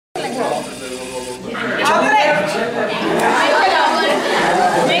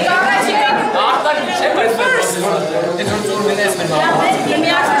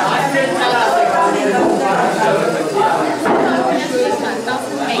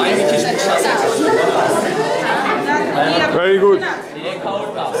Very good.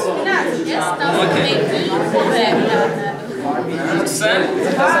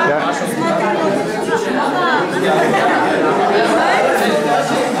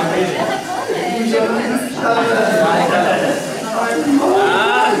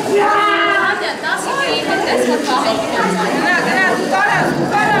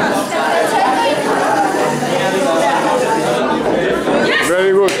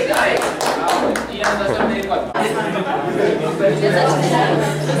 Very good.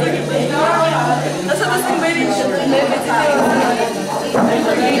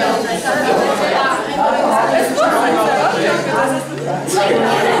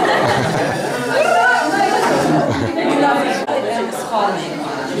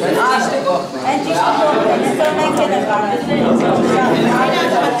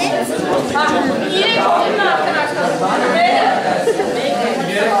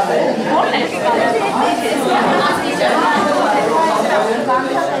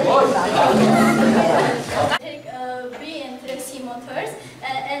 Take B and C motors,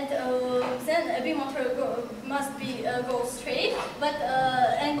 and then B motor must be go straight, but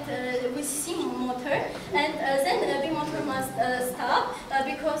with C motor, and then B motor must stop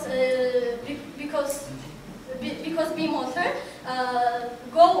because B motor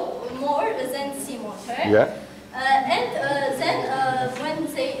go more than C motor. Yeah. And then when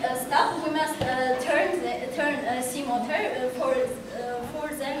they stop, we must turn C motor for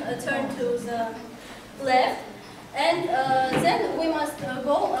them turn to the left, and then we must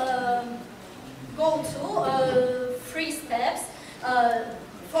go to 3 steps.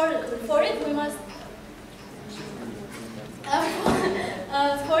 For it we must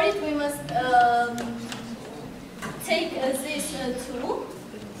take this 2.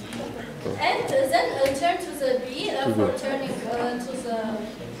 And then turn to the B for turning to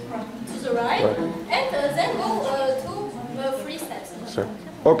the right, and then go to 3 steps. Sure.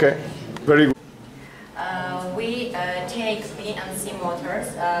 Okay, very good. We take B and C motors.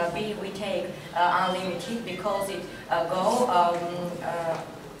 B we take unlimited because it go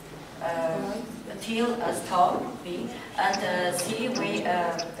till stop B, and C we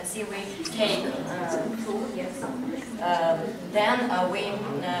take 2. Yes. Then we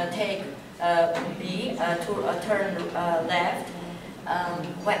take B to turn left.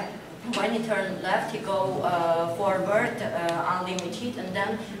 When you turn left, you go forward unlimited, and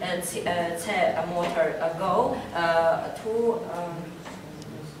then the motor go to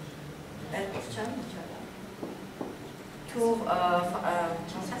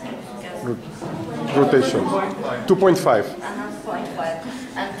Rotation. 2.5. 0.5,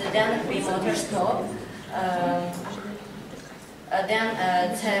 and then B motor stop. Then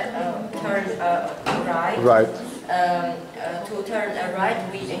turn right. Right. To turn right,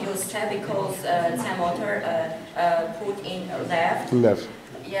 we use T because the motor put in left. Left.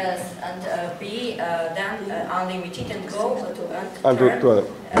 Yes, and B then unlimited and go to And turn to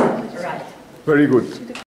right. Very good.